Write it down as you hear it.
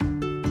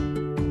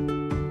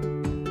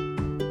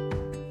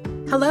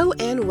Hello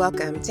and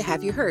welcome to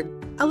Have You Heard,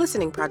 a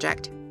listening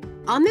project.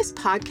 On this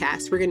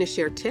podcast, we're going to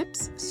share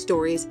tips,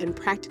 stories, and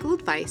practical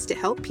advice to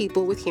help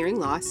people with hearing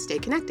loss stay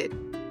connected.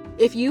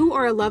 If you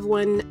or a loved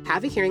one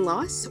have a hearing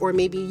loss, or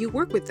maybe you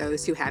work with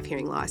those who have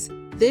hearing loss,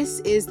 this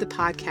is the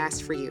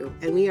podcast for you,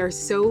 and we are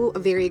so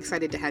very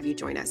excited to have you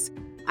join us.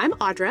 I'm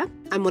Audra.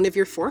 I'm one of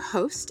your 4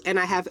 hosts, and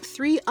I have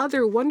 3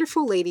 other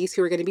wonderful ladies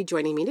who are going to be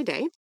joining me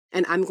today,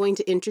 and I'm going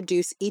to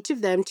introduce each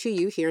of them to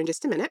you here in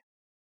just a minute.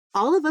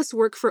 All of us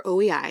work for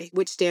OEI,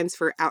 which stands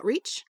for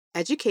Outreach,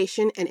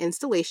 Education, and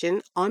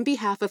Installation on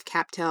behalf of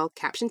CapTel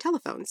Caption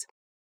Telephones.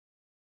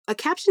 A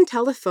caption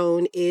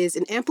telephone is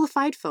an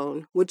amplified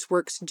phone, which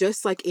works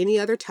just like any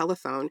other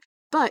telephone,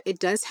 but it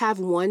does have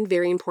one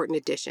very important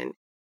addition.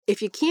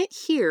 If you can't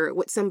hear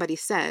what somebody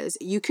says,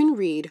 you can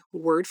read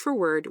word for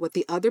word what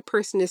the other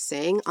person is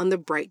saying on the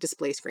bright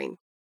display screen.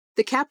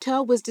 The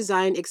CapTel was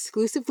designed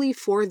exclusively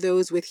for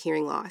those with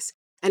hearing loss,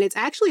 and it's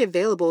actually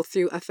available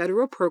through a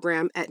federal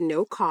program at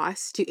no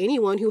cost to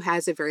anyone who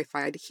has a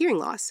verified hearing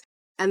loss.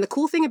 And the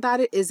cool thing about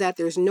it is that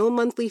there's no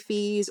monthly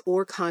fees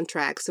or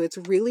contracts, so it's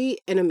really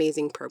an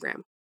amazing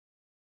program.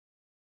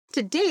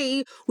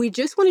 Today, we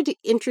just wanted to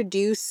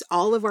introduce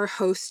all of our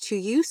hosts to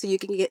you so you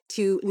can get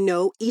to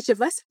know each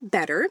of us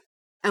better,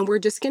 and we're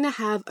just going to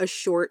have a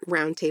short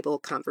roundtable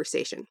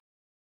conversation.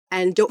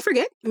 And don't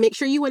forget, make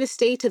sure you want to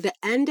stay to the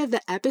end of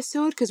the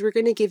episode because we're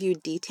going to give you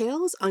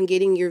details on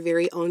getting your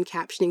very own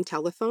captioning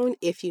telephone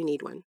if you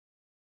need one.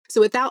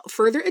 So without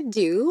further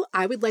ado,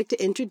 I would like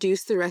to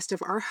introduce the rest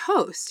of our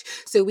hosts.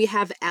 So we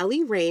have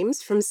Allie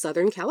Rames from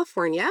Southern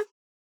California.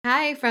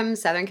 Hi, from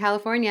Southern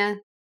California.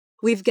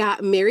 We've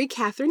got Mary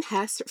Catherine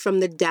Hess from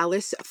the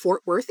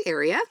Dallas-Fort Worth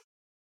area.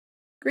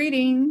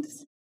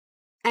 Greetings.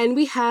 And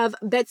we have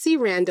Betsy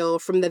Randall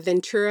from the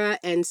Ventura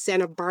and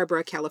Santa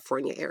Barbara,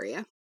 California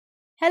area.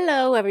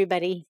 Hello,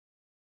 everybody.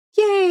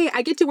 Yay!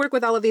 I get to work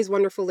with all of these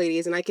wonderful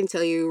ladies, and I can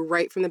tell you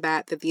right from the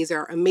bat that these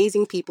are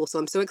amazing people, so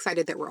I'm so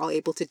excited that we're all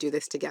able to do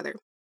this together.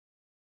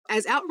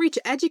 As outreach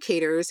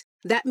educators,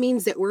 that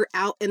means that we're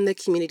out in the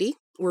community.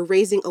 We're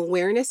raising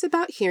awareness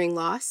about hearing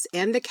loss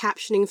and the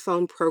captioning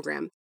phone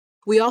program.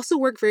 We also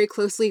work very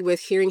closely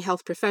with hearing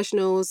health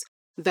professionals,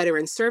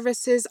 veteran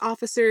services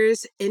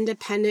officers,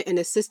 independent and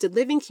assisted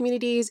living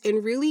communities,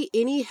 and really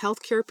any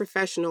healthcare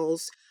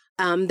professionals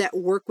that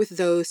work with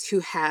those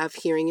who have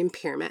hearing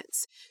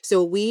impairments.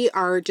 So we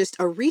are just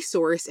a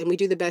resource and we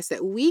do the best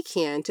that we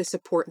can to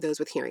support those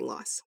with hearing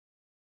loss.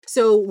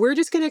 So we're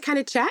just going to kind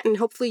of chat and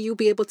hopefully you'll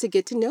be able to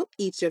get to know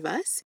each of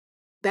us.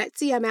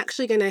 Betsy, I'm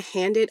actually going to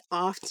hand it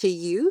off to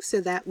you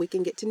so that we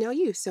can get to know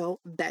you.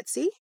 So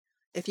Betsy,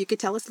 if you could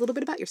tell us a little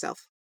bit about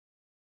yourself.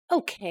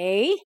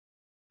 Okay.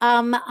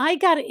 I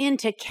got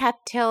into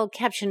CapTel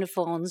caption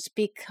phones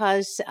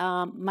because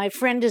my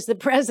friend is the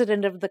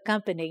president of the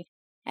company.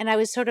 And I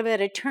was sort of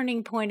at a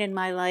turning point in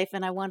my life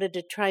and I wanted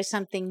to try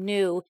something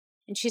new.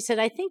 And she said,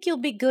 I think you'll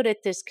be good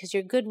at this because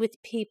you're good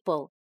with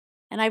people.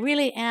 And I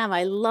really am.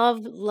 I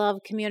love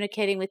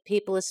communicating with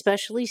people,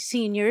 especially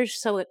seniors.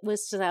 So it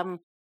was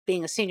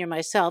being a senior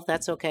myself,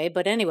 that's okay.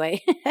 But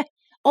anyway,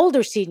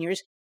 older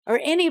seniors or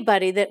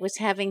anybody that was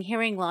having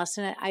hearing loss.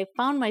 And I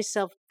found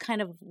myself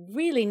kind of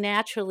really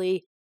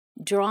naturally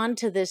drawn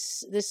to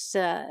this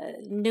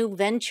new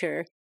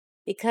venture.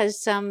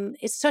 Because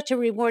it's such a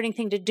rewarding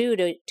thing to do,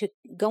 to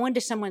go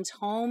into someone's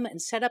home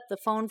and set up the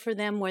phone for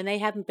them when they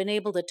haven't been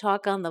able to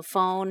talk on the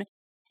phone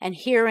and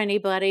hear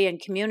anybody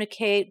and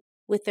communicate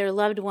with their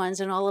loved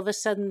ones. And all of a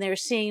sudden they're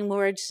seeing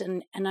words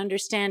and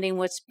understanding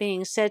what's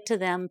being said to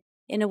them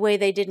in a way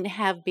they didn't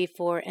have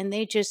before. And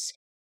they just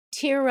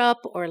tear up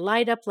or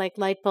light up like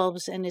light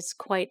bulbs. And it's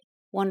quite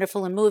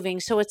wonderful and moving.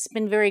 So it's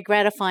been very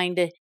gratifying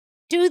to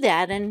do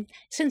that. And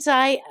since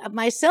I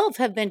myself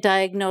have been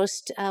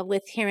diagnosed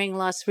with hearing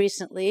loss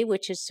recently,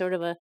 which is sort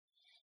of a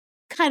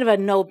kind of a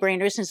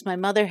no-brainer since my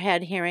mother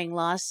had hearing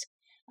loss,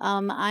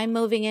 I'm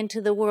moving into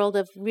the world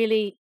of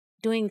really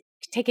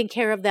taking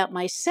care of that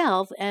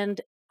myself. And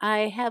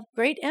I have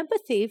great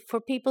empathy for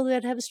people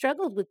that have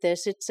struggled with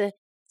this. It's a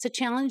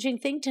challenging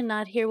thing to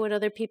not hear what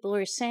other people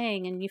are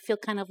saying and you feel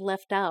kind of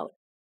left out.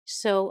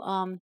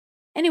 So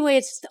anyway,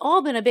 it's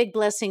all been a big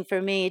blessing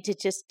for me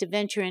to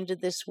venture into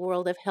this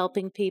world of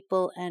helping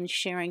people and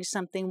sharing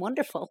something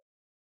wonderful.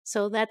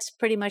 So that's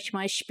pretty much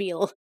my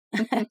spiel.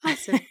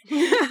 Awesome.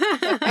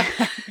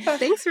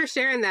 Thanks for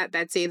sharing that,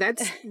 Betsy.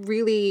 That's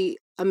really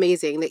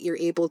amazing that you're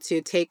able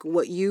to take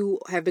what you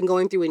have been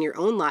going through in your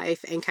own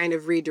life and kind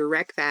of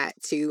redirect that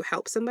to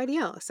help somebody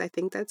else. I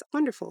think that's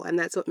wonderful. And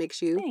that's what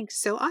makes you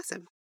so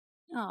awesome.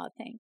 Oh,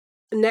 thanks.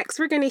 Next,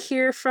 we're going to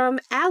hear from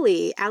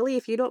Allie. Allie,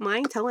 if you don't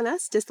mind telling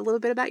us just a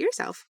little bit about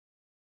yourself.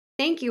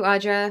 Thank you,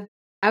 Audra.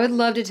 I would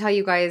love to tell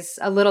you guys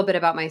a little bit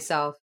about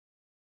myself.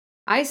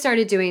 I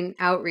started doing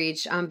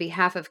outreach on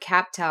behalf of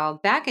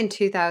CapTel back in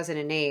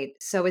 2008,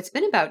 so it's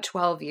been about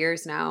 12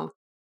 years now.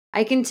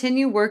 I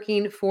continue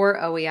working for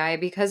OEI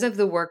because of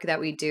the work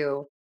that we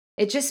do.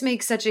 It just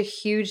makes such a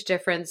huge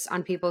difference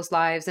on people's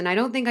lives, and I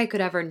don't think I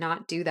could ever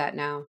not do that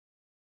now.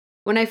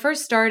 When I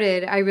first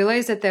started, I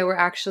realized that there were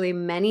actually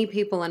many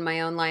people in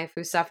my own life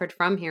who suffered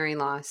from hearing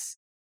loss.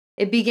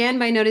 It began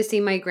by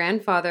noticing my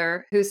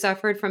grandfather, who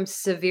suffered from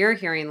severe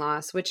hearing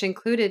loss, which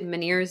included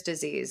Meniere's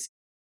disease,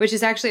 which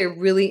is actually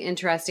really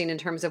interesting in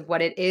terms of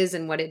what it is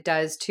and what it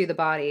does to the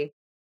body.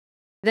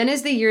 Then,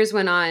 as the years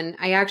went on,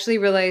 I actually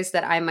realized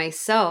that I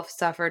myself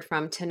suffered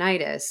from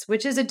tinnitus,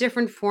 which is a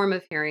different form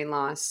of hearing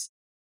loss.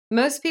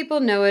 Most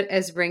people know it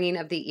as ringing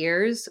of the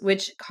ears,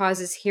 which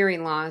causes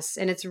hearing loss,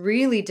 and it's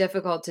really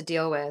difficult to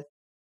deal with.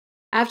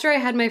 After I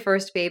had my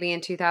first baby in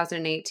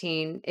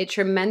 2018, it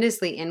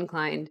tremendously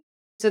inclined.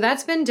 So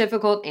that's been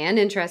difficult and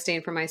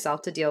interesting for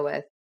myself to deal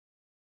with.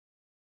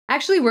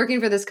 Actually, working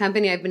for this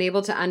company, I've been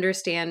able to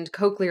understand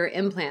cochlear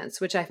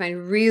implants, which I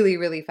find really,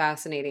 really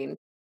fascinating.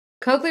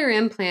 Cochlear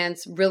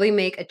implants really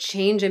make a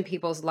change in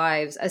people's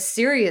lives, a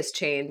serious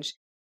change.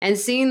 And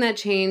seeing that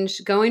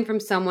change going from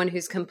someone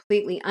who's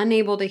completely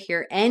unable to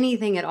hear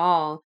anything at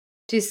all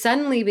to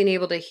suddenly being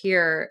able to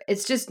hear,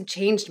 it's just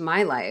changed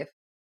my life.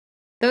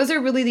 Those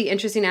are really the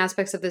interesting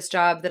aspects of this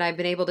job that I've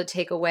been able to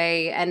take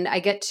away and I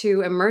get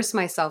to immerse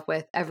myself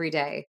with every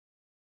day.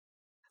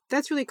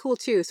 That's really cool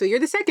too. So you're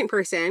the second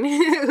person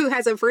who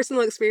has a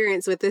personal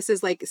experience with this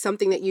is like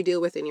something that you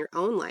deal with in your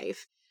own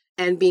life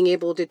and being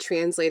able to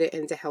translate it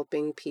into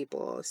helping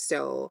people.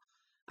 So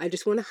I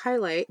just want to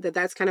highlight that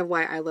that's kind of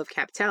why I love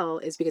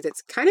CapTel is because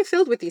it's kind of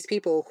filled with these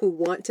people who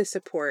want to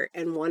support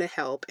and want to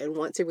help and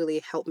want to really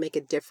help make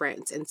a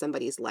difference in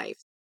somebody's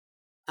life.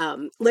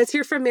 Let's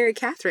hear from Mary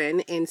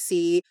Catherine and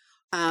see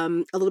a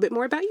little bit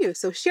more about you.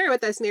 So share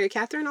with us, Mary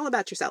Catherine, all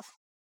about yourself.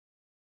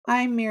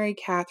 I'm Mary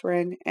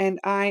Catherine, and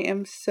I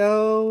am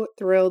so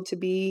thrilled to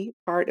be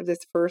part of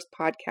this first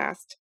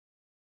podcast.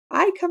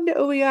 I come to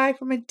OEI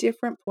from a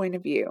different point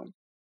of view.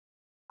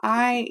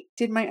 I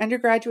did my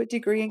undergraduate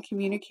degree in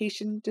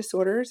communication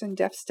disorders and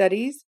deaf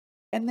studies,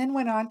 and then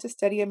went on to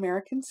study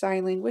American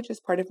Sign Language as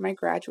part of my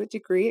graduate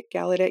degree at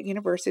Gallaudet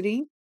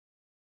University.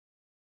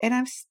 And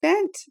I've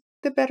spent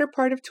the better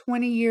part of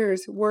 20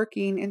 years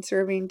working and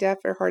serving deaf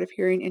or hard of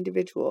hearing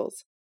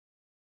individuals.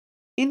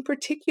 In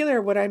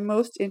particular, what I'm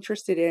most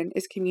interested in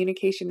is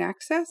communication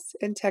access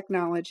and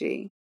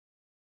technology.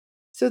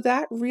 So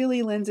that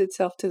really lends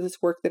itself to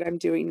this work that I'm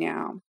doing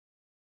now.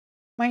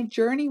 My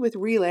journey with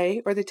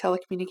Relay, or the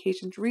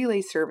telecommunications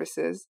relay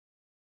services,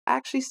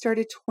 actually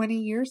started 20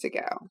 years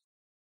ago.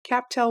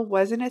 CapTel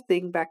wasn't a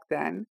thing back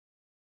then,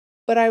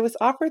 but I was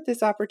offered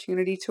this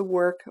opportunity to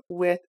work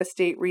with a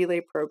state relay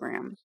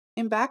program.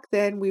 And back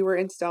then, we were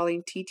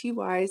installing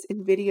TTYs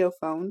and video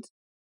phones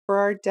for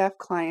our deaf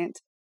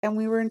clients, and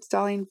we were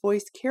installing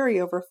voice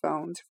carryover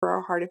phones for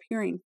our hard of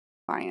hearing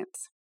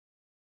clients.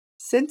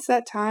 Since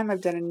that time,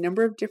 I've done a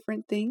number of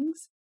different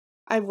things.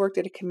 I've worked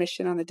at a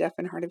commission on the deaf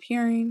and hard of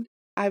hearing.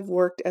 I've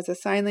worked as a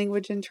sign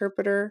language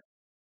interpreter.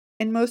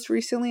 And most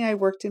recently, I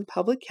worked in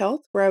public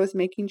health where I was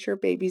making sure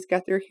babies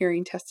got their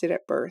hearing tested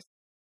at birth.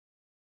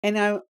 And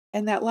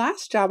that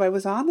last job, I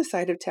was on the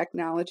side of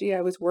technology.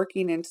 I was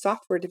working in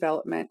software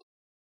development,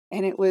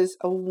 and it was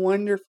a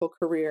wonderful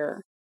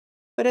career.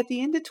 But at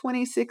the end of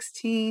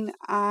 2016,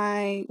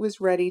 I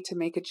was ready to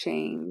make a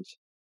change.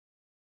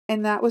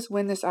 And that was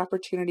when this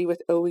opportunity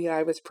with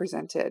OEI was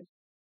presented.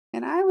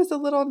 And I was a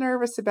little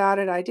nervous about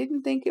it. I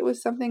didn't think it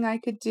was something I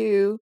could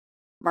do.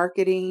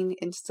 Marketing,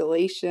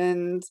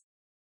 installations,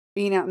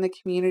 being out in the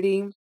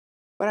community.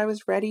 But I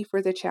was ready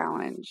for the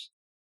challenge.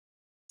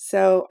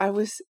 So I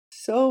was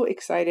so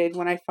excited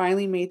when I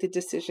finally made the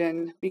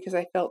decision because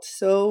I felt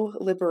so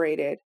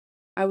liberated.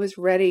 I was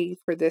ready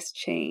for this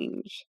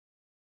change.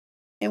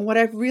 And what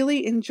I've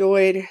really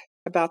enjoyed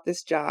about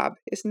this job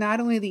is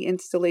not only the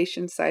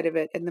installation side of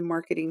it and the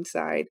marketing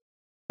side,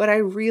 but I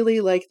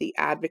really like the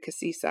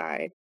advocacy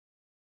side.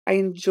 I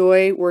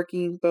enjoy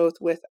working both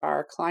with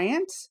our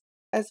clients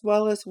as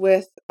well as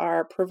with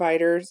our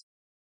providers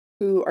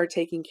who are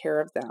taking care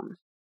of them.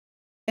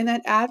 And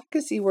that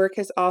advocacy work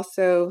has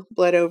also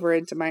bled over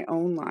into my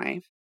own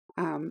life.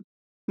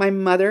 My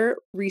mother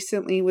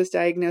recently was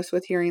diagnosed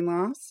with hearing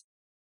loss,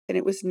 and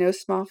it was no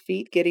small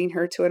feat getting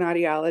her to an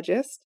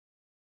audiologist.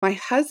 My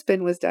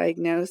husband was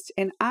diagnosed,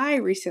 and I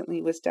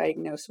recently was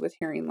diagnosed with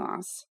hearing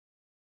loss.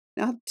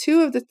 Now,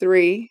 2 of the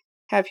 3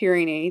 have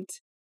hearing aids.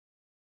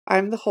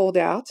 I'm the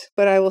holdout,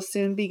 but I will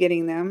soon be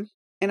getting them,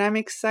 and I'm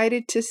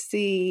excited to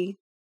see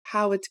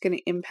how it's going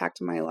to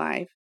impact my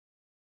life.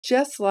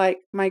 Just like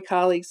my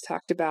colleagues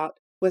talked about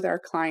with our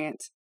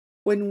clients,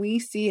 when we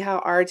see how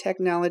our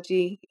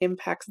technology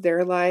impacts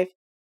their life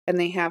and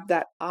they have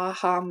that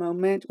aha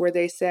moment where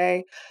they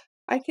say,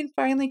 I can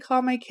finally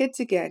call my kids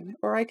again,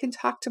 or I can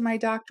talk to my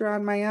doctor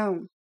on my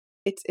own.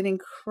 It's an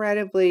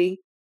incredibly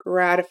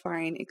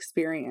gratifying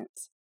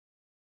experience.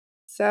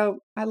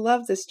 So I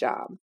love this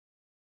job,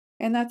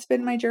 and that's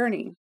been my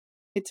journey.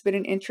 It's been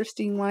an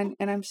interesting one,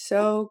 and I'm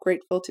so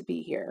grateful to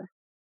be here.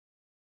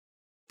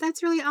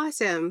 That's really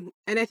awesome.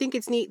 And I think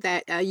it's neat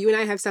that you and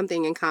I have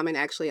something in common,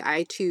 actually.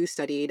 I too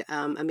studied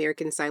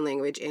American Sign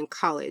Language in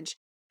college.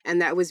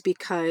 And that was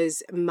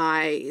because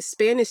my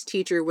Spanish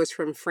teacher was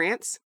from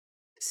France.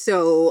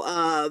 So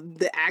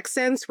the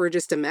accents were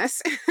just a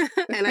mess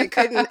and I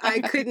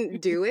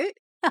couldn't do it.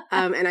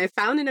 And I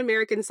found an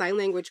American Sign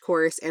Language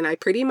course, and I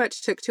pretty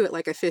much took to it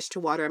like a fish to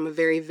water. I'm a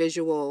very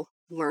visual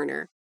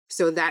learner.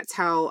 So that's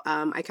how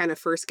I kind of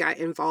first got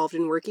involved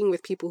in working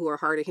with people who are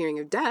hard of hearing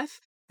or deaf.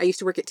 I used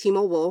to work at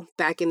T-Mobile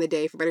back in the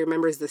day. If everybody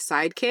remembers the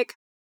Sidekick.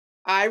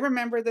 I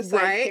remember the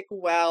Right? sidekick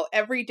well.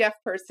 Every deaf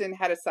person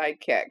had a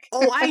sidekick.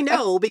 Oh, I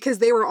know, because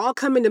they were all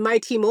coming to my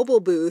T-Mobile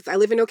booth. I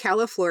live in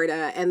Ocala,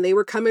 Florida, and they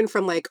were coming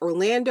from like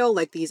Orlando,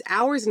 like these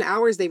hours and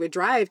hours they would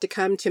drive to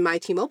come to my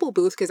T-Mobile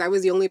booth because I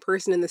was the only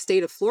person in the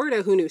state of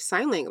Florida who knew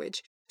sign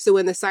language. So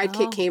when the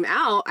Sidekick Oh. came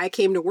out, I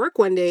came to work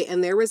one day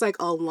and there was like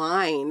a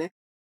line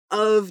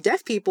of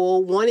deaf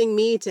people wanting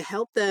me to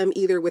help them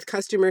either with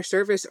customer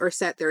service or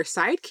set their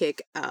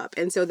Sidekick up.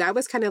 And so that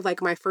was kind of like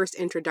my first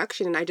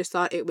introduction, and I just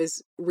thought it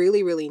was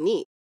really, really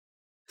neat.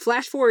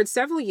 Flash forward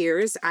several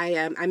years,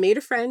 I made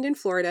a friend in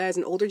Florida as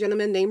an older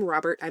gentleman named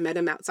Robert. I met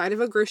him outside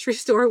of a grocery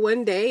store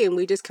one day, and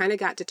we just kind of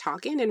got to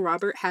talking, and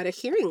Robert had a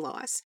hearing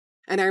loss.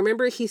 And I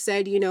remember he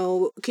said,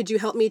 could you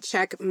help me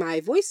check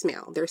my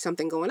voicemail? There's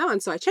something going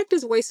on. So I checked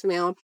his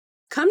voicemail.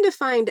 Come to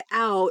find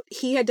out,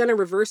 he had done a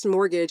reverse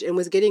mortgage and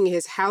was getting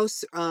his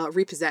house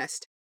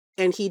repossessed.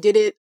 And he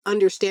didn't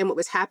understand what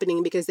was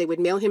happening because they would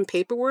mail him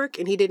paperwork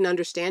and he didn't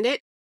understand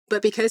it.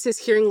 But because his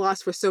hearing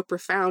loss was so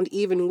profound,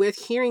 even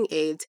with hearing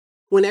aids,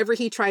 whenever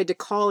he tried to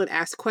call and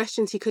ask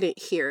questions, he couldn't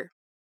hear.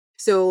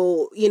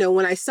 So,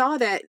 when I saw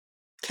that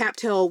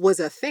CapTel was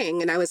a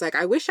thing, and I was like,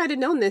 I wish I'd have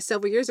known this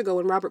several years ago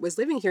when Robert was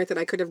living here, that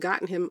I could have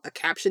gotten him a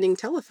captioning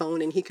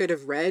telephone and he could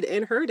have read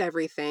and heard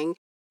everything.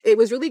 It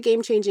was really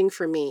game-changing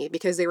for me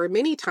because there were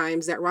many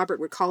times that Robert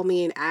would call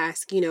me and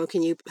ask, can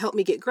you help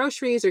me get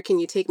groceries or can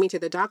you take me to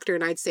the doctor?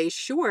 And I'd say,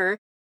 sure,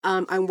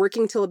 I'm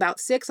working till about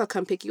 6, I'll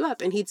come pick you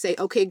up. And he'd say,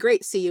 okay,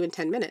 great, see you in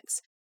 10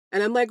 minutes.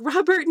 And I'm like,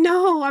 Robert,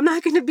 no, I'm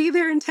not going to be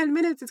there in 10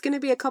 minutes. It's going to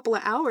be a couple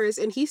of hours.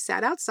 And he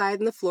sat outside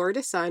in the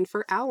Florida sun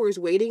for hours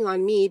waiting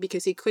on me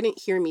because he couldn't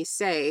hear me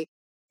say,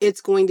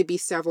 it's going to be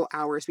several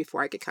hours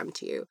before I could come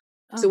to you.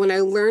 So when I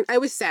learned, I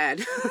was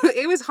sad.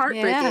 It was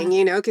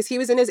heartbreaking, because he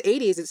was in his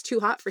 80s. It's too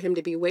hot for him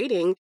to be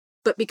waiting.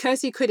 But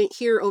because he couldn't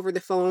hear over the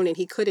phone and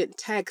he couldn't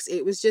text,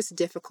 it was just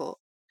difficult.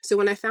 So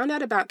when I found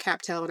out about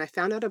CapTel and I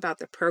found out about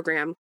the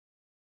program,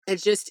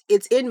 it's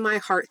in my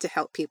heart to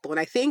help people. And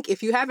I think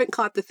if you haven't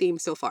caught the theme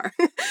so far,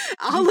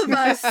 all of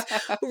us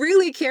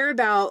really care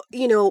about,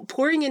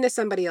 pouring into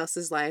somebody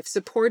else's life,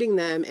 supporting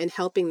them and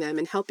helping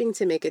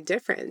to make a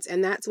difference.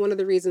 And that's one of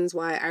the reasons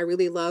why I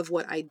really love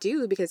what I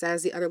do, because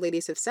as the other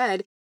ladies have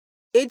said,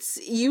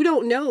 you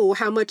don't know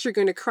how much you're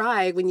going to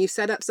cry when you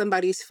set up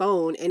somebody's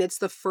phone and it's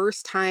the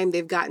first time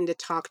they've gotten to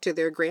talk to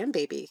their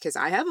grandbaby. Because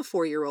I have a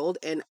 4-year-old,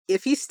 and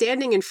if he's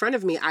standing in front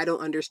of me, I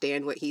don't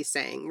understand what he's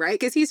saying, right?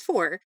 Because he's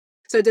 4.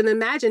 So then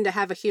imagine to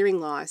have a hearing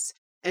loss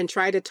and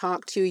try to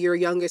talk to your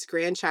youngest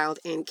grandchild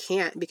and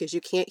can't, because you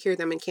can't hear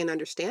them and can't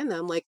understand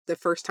them. Like the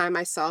first time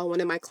I saw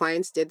one of my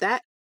clients did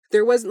that,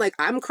 there wasn't like,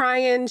 I'm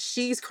crying,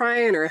 she's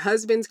crying, or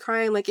husband's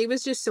crying. Like it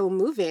was just so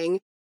moving.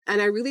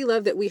 And I really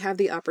love that we have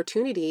the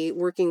opportunity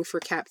working for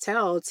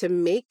CapTel to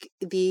make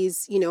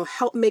these,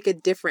 help make a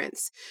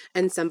difference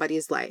in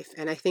somebody's life.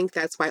 And I think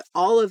that's why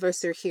all of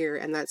us are here.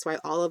 And that's why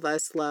all of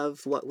us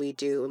love what we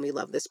do and we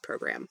love this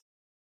program.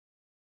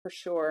 For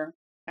sure.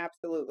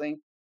 Absolutely.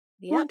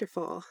 Yep.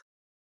 Wonderful.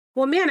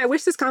 Well, man, I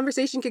wish this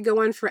conversation could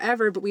go on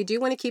forever, but we do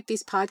want to keep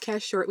these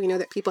podcasts short. We know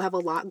that people have a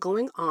lot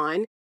going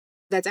on.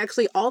 That's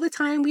actually all the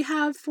time we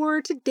have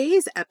for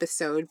today's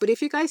episode. But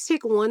if you guys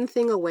take one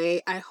thing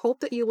away, I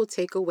hope that you will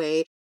take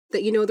away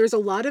that, there's a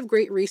lot of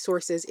great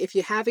resources. If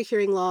you have a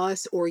hearing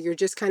loss or you're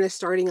just kind of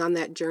starting on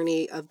that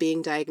journey of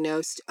being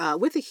diagnosed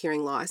with a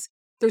hearing loss,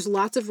 there's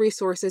lots of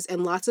resources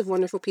and lots of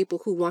wonderful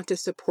people who want to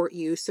support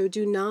you. So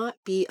do not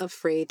be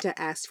afraid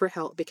to ask for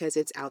help because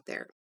it's out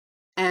there.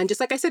 And just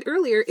like I said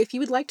earlier, if you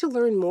would like to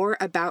learn more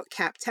about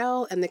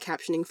CapTel and the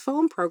captioning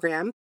phone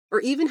program,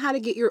 or even how to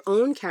get your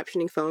own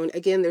captioning phone,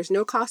 again, there's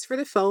no cost for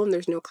the phone,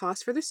 there's no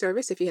cost for the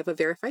service if you have a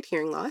verified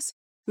hearing loss.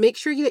 Make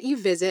sure that you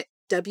visit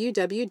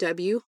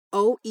www.oeius.org.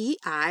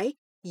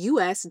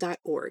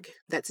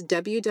 That's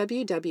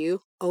www.oeius.org.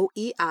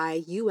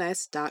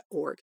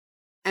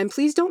 And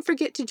please don't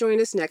forget to join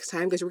us next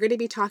time, because we're going to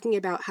be talking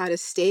about how to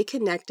stay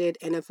connected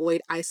and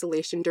avoid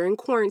isolation during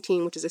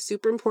quarantine, which is a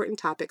super important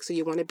topic, so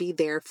you want to be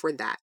there for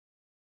that.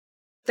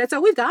 That's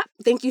all we've got.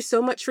 Thank you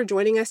so much for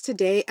joining us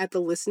today at The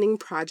Listening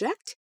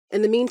Project.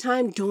 In the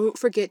meantime, don't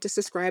forget to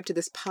subscribe to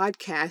this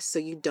podcast so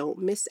you don't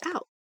miss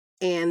out.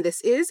 And this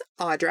is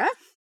Audra.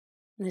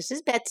 This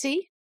is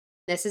Betsy.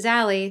 This is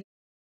Allie.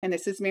 And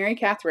this is Mary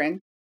Catherine.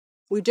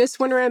 We just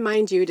want to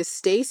remind you to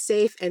stay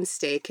safe and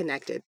stay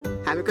connected.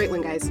 Have a great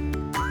one, guys.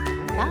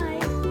 Bye.